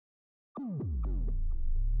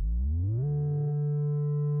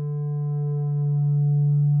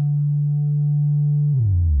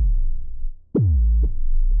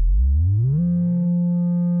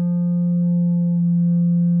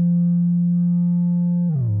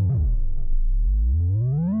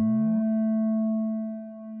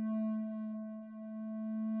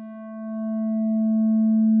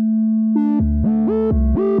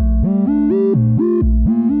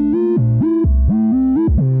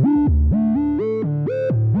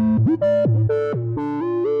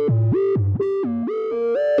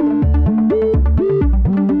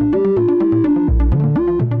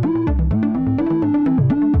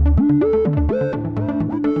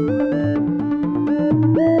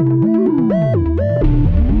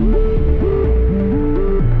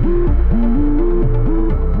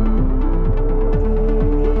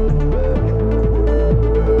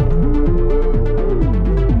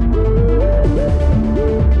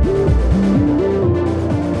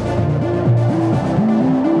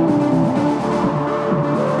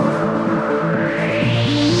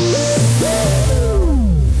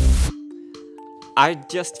I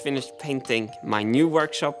just finished painting my new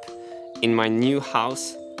workshop in my new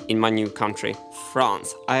house in my new country,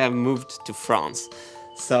 France. I have moved to France.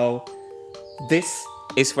 So this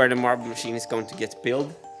is where the marble machine is going to get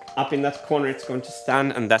built. Up in that corner it's going to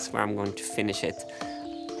stand, and that's where I'm going to finish it.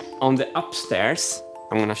 On the upstairs,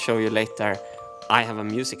 I'm gonna show you later, I have a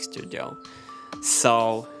music studio.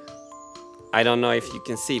 So I don't know if you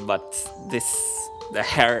can see, but the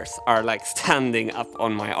hairs are like standing up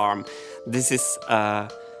on my arm. This is a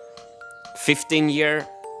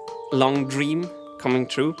 15-year-long dream coming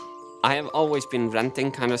true. I have always been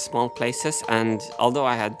renting kind of small places, and although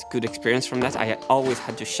I had good experience from that, I always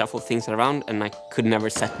had to shuffle things around and I could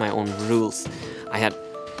never set my own rules. I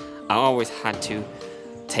always had to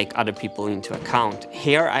take other people into account.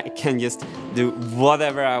 Here I can just do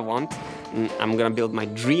whatever I want. I'm gonna build my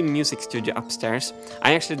dream music studio upstairs.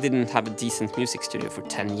 I actually didn't have a decent music studio for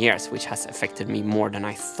 10 years, which has affected me more than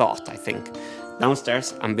I thought, I think.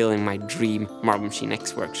 Downstairs, I'm building my dream Marble Machine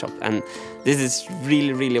X workshop, and this is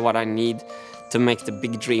really what I need to make the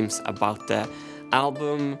big dreams about the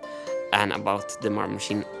album and about the Marble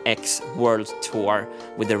Machine X World Tour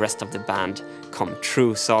with the rest of the band come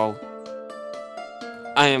true. So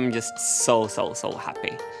I am just so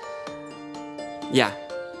happy. Yeah,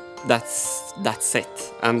 that's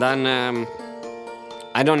it. And then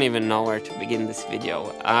I don't even know where to begin this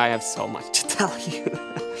video. I have so much to tell you.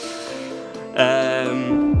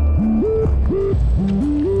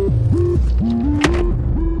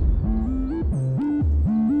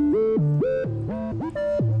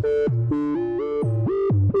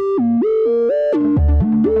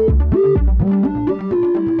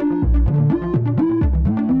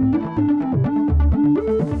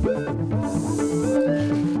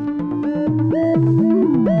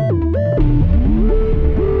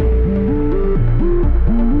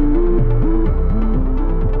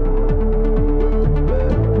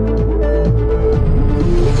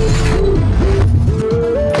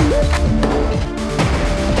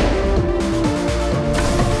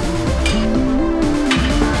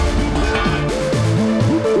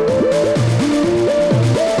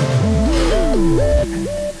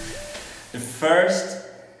 First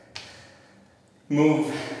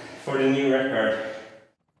move for the new record.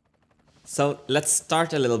 So let's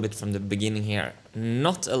start a little bit from the beginning here.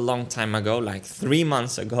 Not a long time ago, like 3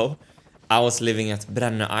 months ago, I was living at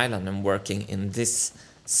Brännö Island and working in this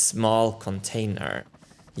small container.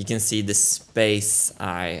 You can see the space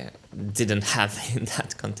I didn't have in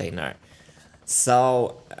that container.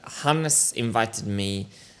 So Hannes invited me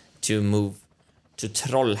to move to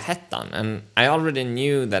Trollhättan, and I already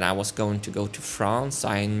knew that I was going to go to France, so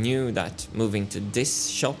I knew that moving to this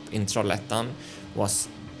shop in Trollhättan was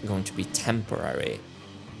going to be temporary.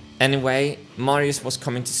 Anyway, Marius was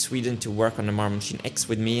coming to Sweden to work on the Marble Machine X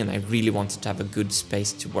with me, and I really wanted to have a good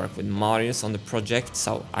space to work with Marius on the project,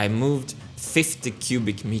 so I moved 50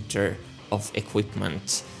 cubic meter of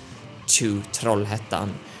equipment to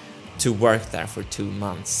Trollhättan to work there for 2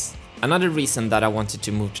 months. Another reason that I wanted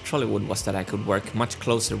to move to Trollywood was that I could work much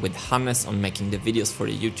closer with Hannes on making the videos for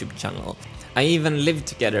the YouTube channel. I even lived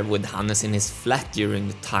together with Hannes in his flat during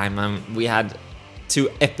the time, and we had 2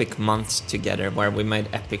 epic months together where we made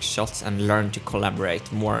epic shots and learned to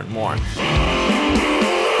collaborate more and more.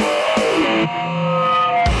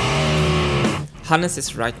 Hannes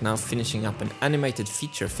is right now finishing up an animated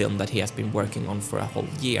feature film that he has been working on for a whole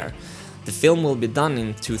year. The film will be done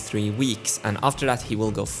in 2-3 weeks, and after that he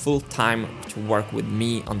will go full-time to work with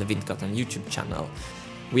me on the Wintergatan YouTube channel.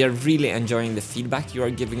 We are really enjoying the feedback you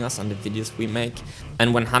are giving us on the videos we make,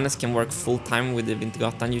 and when Hannes can work full-time with the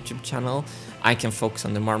Wintergatan YouTube channel, I can focus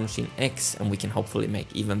on the Marble Machine X, and we can hopefully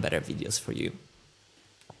make even better videos for you.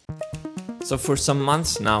 So for some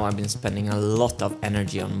months now I've been spending a lot of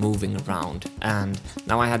energy on moving around, and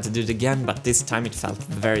now I had to do it again, but this time it felt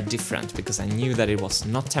very different because I knew that it was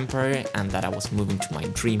not temporary and that I was moving to my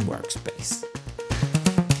dream workspace.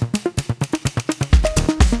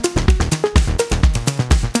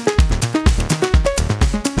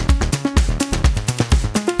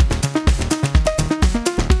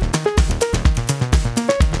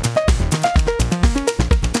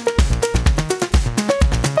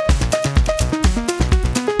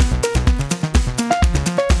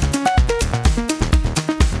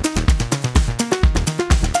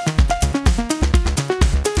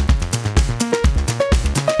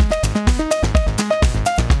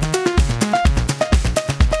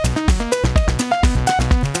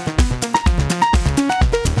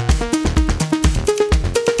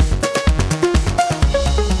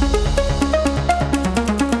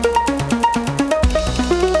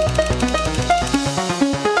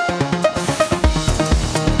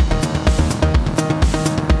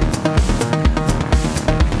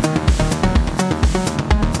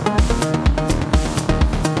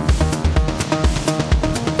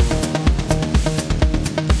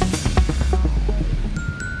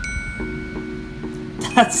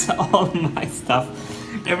 that's all my stuff.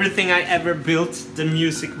 Everything I ever built, the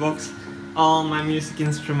music box, all my music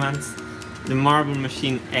instruments, the Marble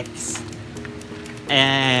Machine X,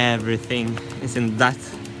 everything is in that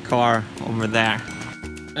car over there.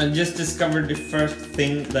 I just discovered the first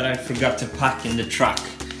thing that I forgot to pack in the truck.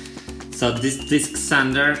 So this disc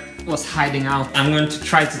sander was hiding out. I'm going to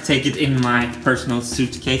try to take it in my personal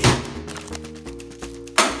suitcase.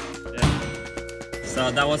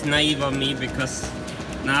 So that was naive of me, because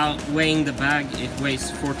now weighing the bag, it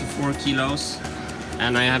weighs 44 kilos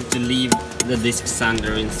and I have to leave the disc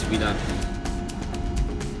sander in Sweden.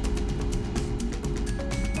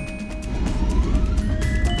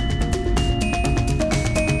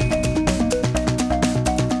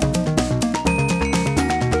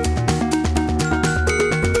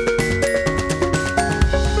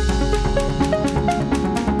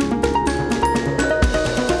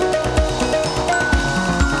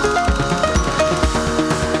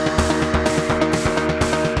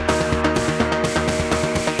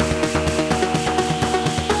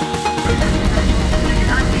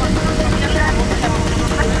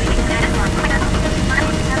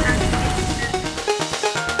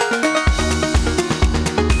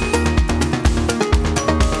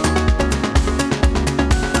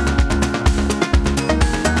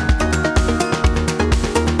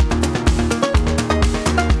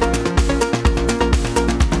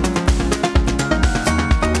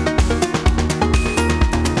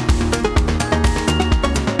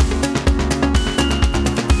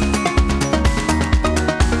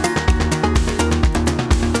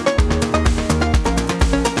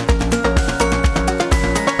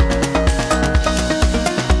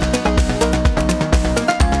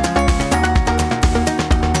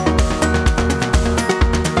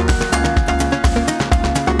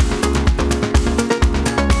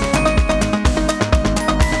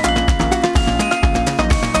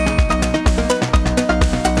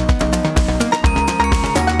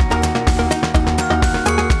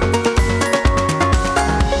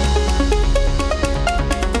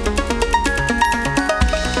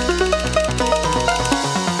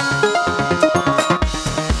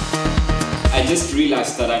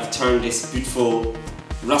 That I've turned this beautiful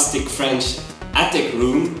rustic French attic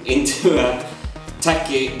room into a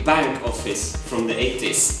tacky bank office from the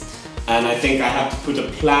 80s, and I think I have to put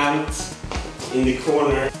a plant in the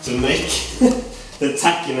corner to make the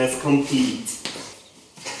tackiness complete.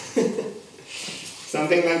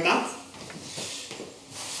 Something like that.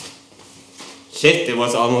 Shit, it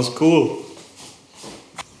was almost cool.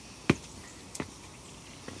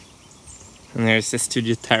 And there's the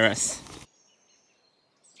studio terrace.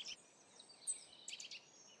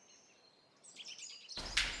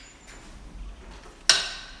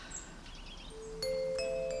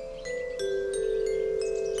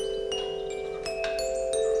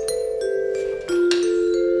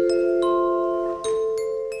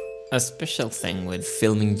 A special thing with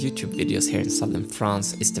filming YouTube videos here in southern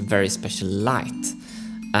France is the very special light.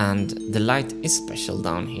 And the light is special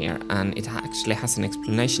down here, and it actually has an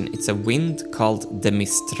explanation. It's a wind called the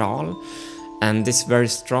Mistral, and this very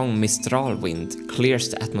strong Mistral wind clears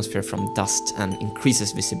the atmosphere from dust and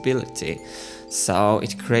increases visibility. So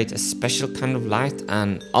it creates a special kind of light,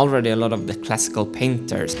 and already a lot of the classical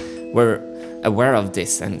painters were aware of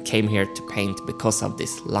this and came here to paint because of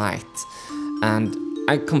this light. And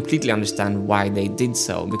I completely understand why they did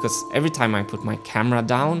so, because every time I put my camera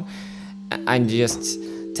down, I just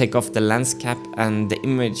take off the lens cap and the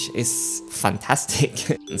image is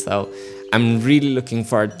fantastic. So I'm really looking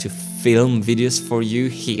forward to film videos for you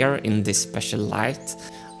here in this special light.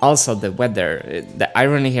 Also the weather. The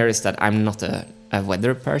irony here is that I'm not a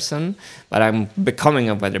weather person, but I'm becoming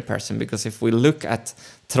a weather person, because if we look at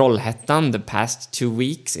Trollhättan the past 2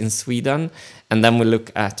 weeks in Sweden, and then we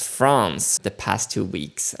look at France the past 2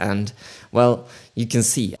 weeks, and well, you can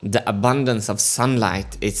see the abundance of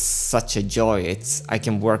sunlight is such a joy. I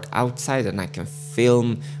can work outside and I can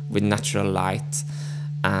film with natural light,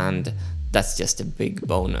 and that's just a big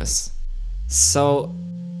bonus. So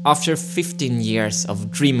after 15 years of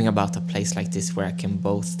dreaming about a place like this where I can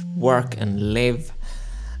both work and live,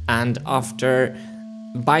 and after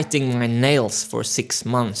biting my nails for 6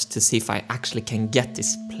 months to see if I actually can get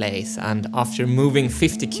this place, and after moving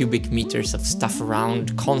 50 cubic meters of stuff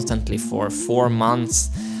around constantly for 4 months,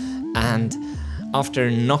 and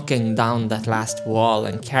after knocking down that last wall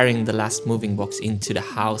and carrying the last moving box into the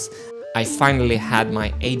house, I finally had my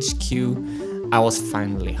HQ. I was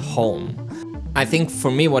finally home. I think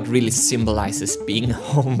for me what really symbolizes being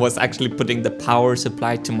home was actually putting the power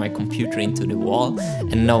supply to my computer into the wall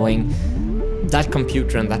and knowing that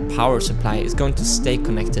computer and that power supply is going to stay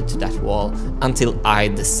connected to that wall until I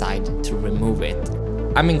decide to remove it.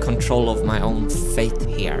 I'm in control of my own fate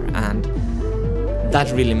here, and that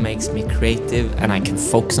really makes me creative, and I can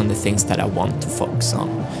focus on the things that I want to focus on.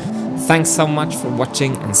 Thanks so much for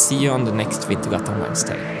watching, and see you on the next Wintergatan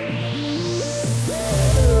Wednesday.